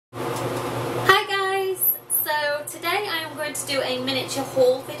going to do a miniature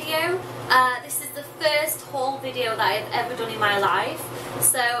haul video. This is the first haul video that I've ever done in my life,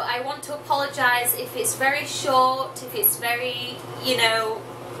 so I want to apologise if it's very short, if it's very, you know,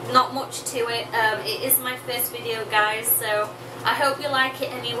 not much to it. It is my first video, guys, so I hope you like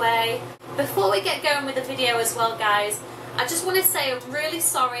it anyway. Before we get going with the video as well, guys, I just want to say I'm really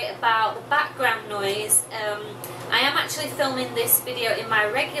sorry about the background noise. I am actually filming this video in my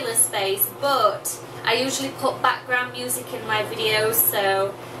regular space, but I usually put background music in my videos,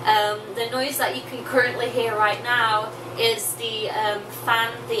 so the noise that you can currently hear right now is the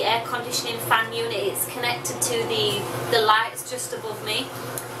fan, the air conditioning fan unit. It's connected to the lights just above me,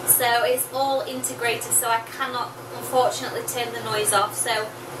 so it's all integrated, so I cannot unfortunately turn the noise off. So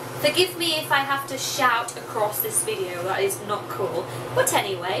forgive me if I have to shout across this video, that is not cool. But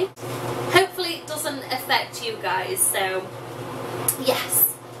anyway, hopefully it doesn't affect you guys, so yes.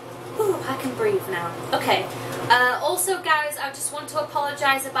 Ooh, I can breathe now. Okay, also guys, I just want to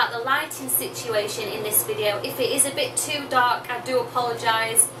apologise about the lighting situation in this video. If it is a bit too dark, I do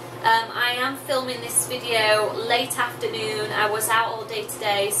apologise. I am filming this video late afternoon. I was out all day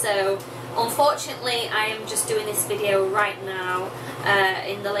today, so unfortunately I am just doing this video right now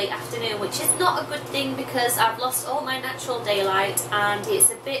in the late afternoon, which is not a good thing because I've lost all my natural daylight and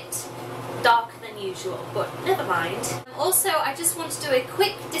it's a bit darker than usual, but never mind. Also, I just want to do a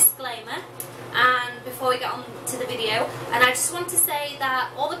quick disclaimer and before we get on to the video, and I just want to say that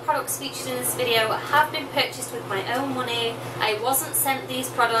all the products featured in this video have been purchased with my own money. I wasn't sent these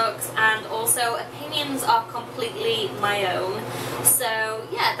products, and also opinions are completely my own. So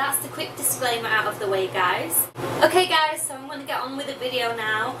yeah, that's the quick disclaimer out of the way, guys. Okay guys, so I'm going to get on with the video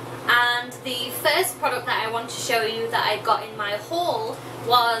now, and the first product that I want to show you that I got in my haul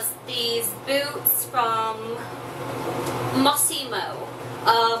was these boots from Mossimo.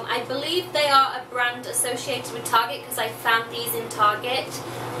 I believe they are a brand associated with Target because I found these in Target,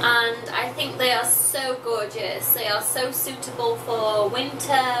 and I think they are so gorgeous. They are so suitable for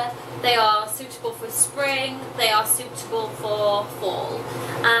winter, they are suitable for spring, they are suitable for fall,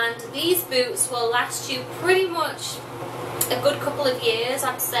 and these boots will last you pretty much a good couple of years,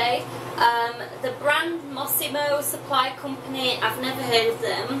 I'd say. The brand Mossimo Supply Company, I've never heard of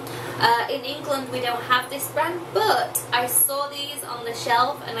them. In England we don't have this brand, but I saw these on the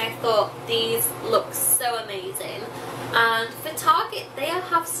shelf and I thought these look so amazing. And for Target, they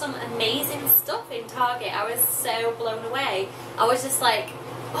have some amazing stuff in Target. I was so blown away. I was just like,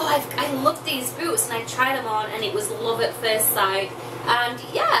 oh, I love these boots, and I tried them on and it was love at first sight. And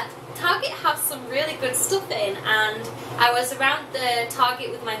yeah, Target have some really good stuff in, and I was around the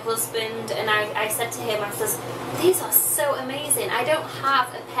Target with my husband and I said to him, I says, these are so amazing. I don't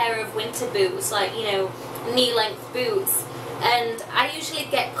have a pair of winter boots, like, you know, knee-length boots, and I usually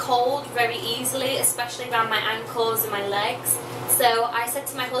get cold very easily, especially around my ankles and my legs. So I said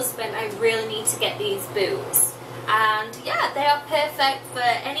to my husband, I really need to get these boots. And yeah, they are perfect for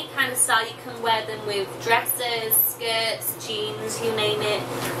any kind of style. You can wear them with dresses, skirts, jeans, you name it.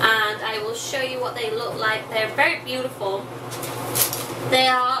 And I will show you what they look like. They're very beautiful. They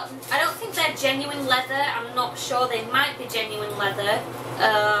are, I don't think they're genuine leather. I'm not sure. They might be genuine leather.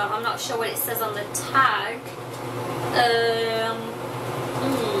 I'm not sure what it says on the tag.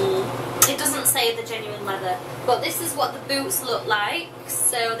 It doesn't say the genuine leather. But this is what the boots look like.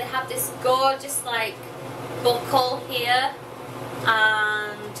 So they have this gorgeous, like, buckle here,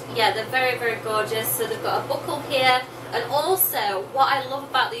 and yeah, they're very, very gorgeous. So they've got a buckle here, and also what I love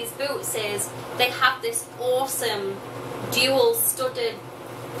about these boots is they have this awesome dual studded,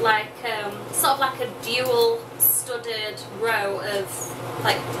 like sort of like a dual studded row of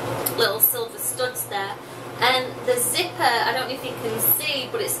like little silver studs there. And the zipper, I don't know if you can see,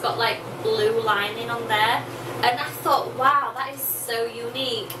 but it's got like blue lining on there. And I thought, wow, that is so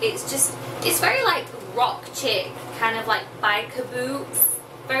unique. It's just, it's very like rock chick, kind of like biker boots,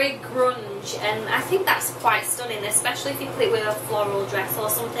 very grunge, and I think that's quite stunning, especially if you put it with a floral dress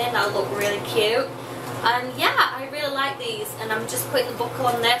or something. That'll look really cute. And yeah, I really like these, and I'm just putting the buckle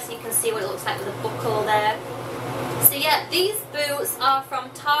on there so you can see what it looks like with the buckle there. So yeah, these boots are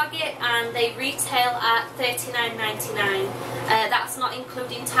from Target and they retail at $39.99. That's not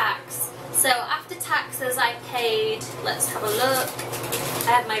including tax. So after taxes I paid, let's have a look,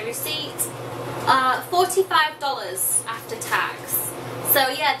 I have my receipt, $45 after tax. So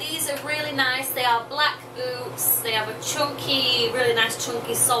yeah, these are really nice. They are black boots, they have a chunky, really nice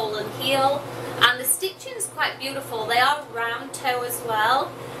chunky sole and heel, and the stitching is quite beautiful. They are round toe as well.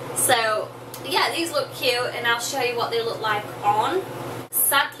 So yeah, these look cute, and I'll show you what they look like on.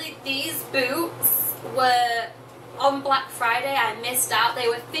 Sadly, these boots were on Black Friday I missed out. They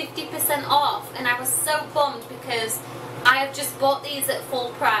were 50% off and I was so bummed because I have just bought these at full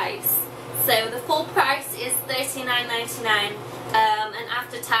price. So the full price is $39.99 and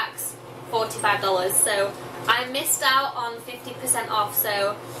after tax $45. So I missed out on 50% off.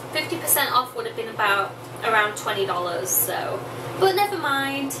 So 50% off would have been around $20. So, but never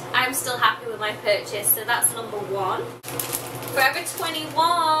mind. I'm still happy with my purchase. So that's number one. Forever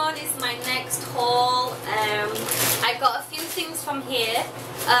 21 is my next haul. I got a few things from here.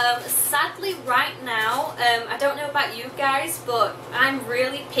 Sadly right now, I don't know about you guys, but I'm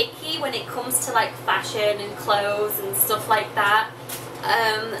really picky when it comes to like fashion and clothes and stuff like that.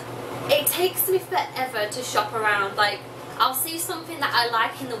 It takes me forever to shop around. Like, I'll see something that I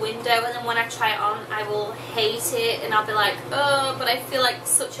like in the window and then when I try it on I will hate it and I'll be like, oh, but I feel like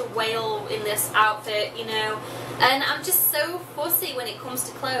such a whale in this outfit, you know. And I'm just so fussy when it comes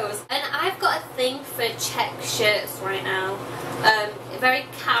to clothes. And I've got a thing for check shirts right now. Very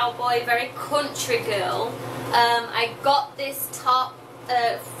cowboy, very country girl. I got this top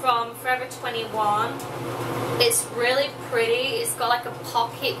from Forever 21. It's really pretty. It's got like a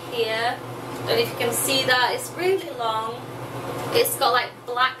pocket here. I don't know if you can see that. It's really long. It's got like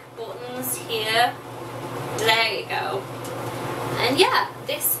black buttons here. There you go. And yeah,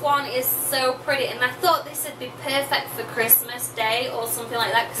 this one is so pretty, and I thought this would be perfect for Christmas Day or something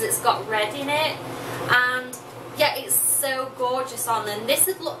like that because it's got red in it. And yeah, it's so gorgeous on, and this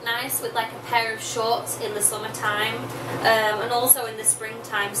would look nice with like a pair of shorts in the summertime and also in the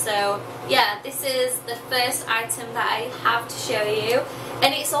springtime. So yeah, this is the first item that I have to show you,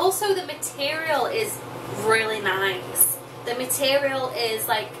 and it's also, the material is really nice. The material is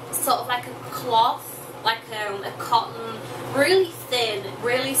like sort of like a cloth, like a cotton, really thin,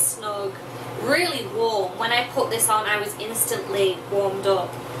 really snug, really warm. When I put this on I was instantly warmed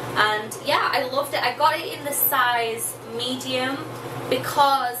up, and yeah, I loved it. I got it in the size medium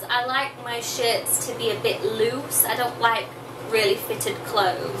because I like my shirts to be a bit loose. I don't like really fitted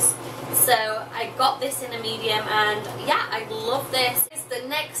clothes, so I got this in a medium, and yeah, I love this. The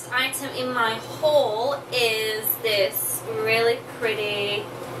next item in my haul is this really pretty,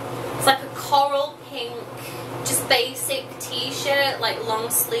 it's like a coral pink, just basic t-shirt, like long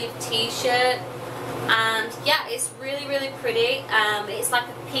sleeve t-shirt, and yeah, it's really, really pretty. It's like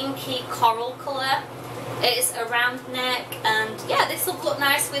a pinky coral colour. It's a round neck, and yeah, this will look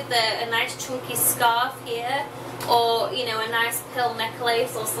nice with a nice chunky scarf here, or you know, a nice pearl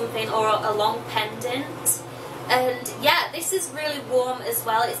necklace or something, or a long pendant. And yeah, this is really warm as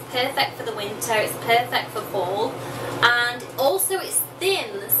well. It's perfect for the winter, it's perfect for fall, and also it's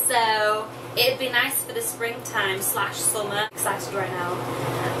thin, so it'd be nice for the springtime slash summer. Excited right now.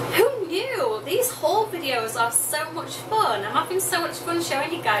 Who knew? These haul videos are so much fun. I'm having so much fun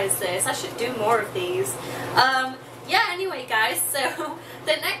showing you guys this. I should do more of these. Yeah, anyway guys, so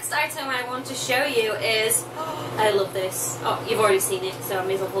the next item I want to show you is, I love this. Oh, you've already seen it, so I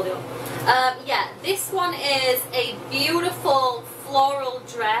may as well hold it up. Yeah, this one is a beautiful floral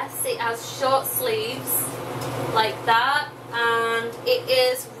dress. It has short sleeves like that, and it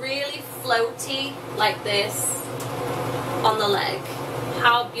is really floaty like this on the leg.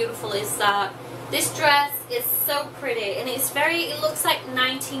 How beautiful is that? This dress is so pretty, and it looks like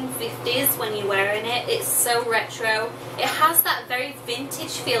 1950s when you're wearing it. It's so retro. It has that very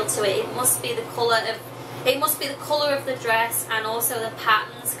vintage feel to it. It must be the colour of the dress and also the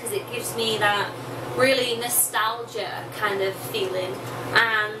patterns, because it gives me that really nostalgia kind of feeling.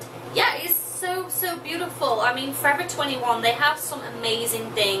 And yeah, it's so beautiful. I mean, Forever 21, they have some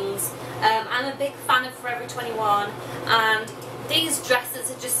amazing things. I'm a big fan of Forever 21, and these dresses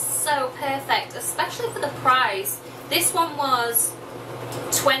are just so perfect, especially for the price. This one was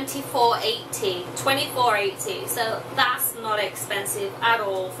 $24.80, so that's not expensive at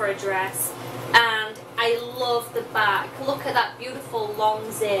all for a dress. And I love the back. Look at that beautiful long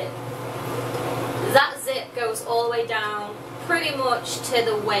zip. That zip goes all the way down pretty much to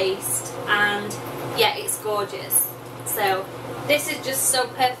the waist, and yeah, it's gorgeous. So this is just so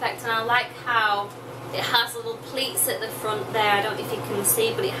perfect, and I like how it has little pleats at the front there. I don't know if you can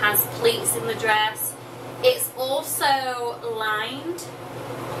see, but it has pleats in the dress. It's also lined.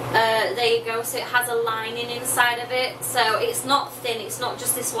 There you go. So it has a lining inside of it. So it's not thin. It's not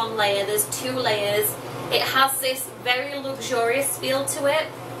just this one layer. There's two layers. It has this very luxurious feel to it.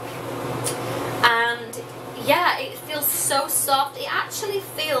 And yeah, it feels so soft. It actually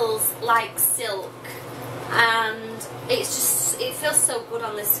feels like silk. And it feels so good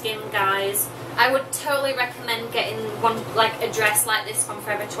on the skin, guys. I would totally recommend getting one, like a dress like this from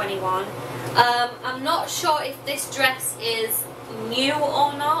Forever 21. I'm not sure if this dress is new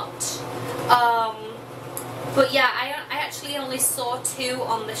or not. But yeah, I actually only saw 2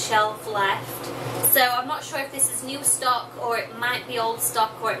 on the shelf left. So I'm not sure if this is new stock or it might be old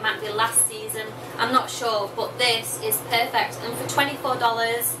stock or it might be last season. I'm not sure, but this is perfect. And for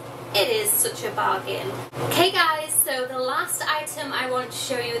 $24, it is such a bargain. Okay guys, so the last item I want to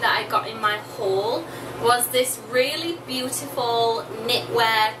show you that I got in my haul was this really beautiful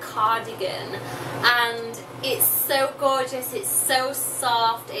knitwear cardigan. And it's so gorgeous, it's so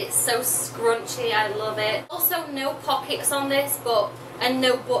soft, it's so scrunchy, I love it. Also no pockets on this, and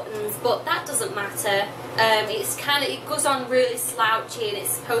no buttons, but that doesn't matter. It goes on really slouchy and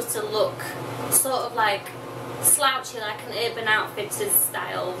it's supposed to look sort of like slouchy, like an Urban Outfitters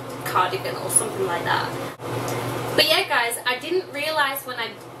style cardigan or something like that. But yeah guys, I didn't realise when I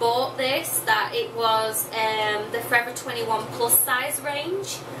bought this that it was the Forever 21 plus size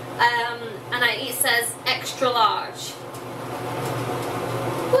range, and it says extra large.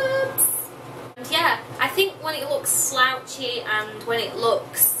 Whoops! And yeah, I think when it looks slouchy and when it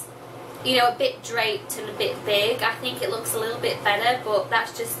looks, you know, a bit draped and a bit big, I think it looks a little bit better, but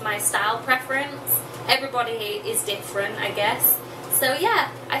that's just my style preference. Everybody is different, I guess. So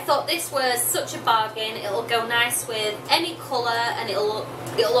yeah, I thought this was such a bargain. It'll go nice with any colour and it'll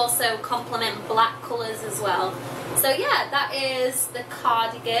also complement black colours as well. So yeah, that is the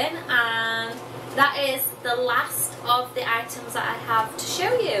cardigan, and that is the last of the items that I have to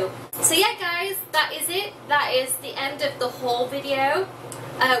show you. So yeah guys, that is it. That is the end of the haul video.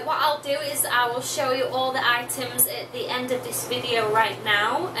 What I'll do is I will show you all the items at the end of this video right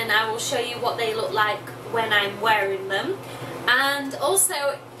now, and I will show you what they look like when I'm wearing them. And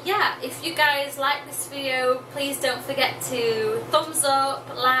also, yeah, if you guys like this video, please don't forget to thumbs up,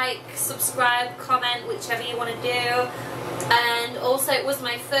 like, subscribe, comment, whichever you want to do. And also, it was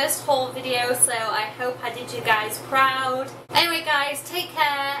my first haul video, so I hope I did you guys proud. Anyway guys, take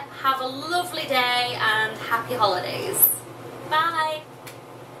care, have a lovely day and happy holidays. Bye!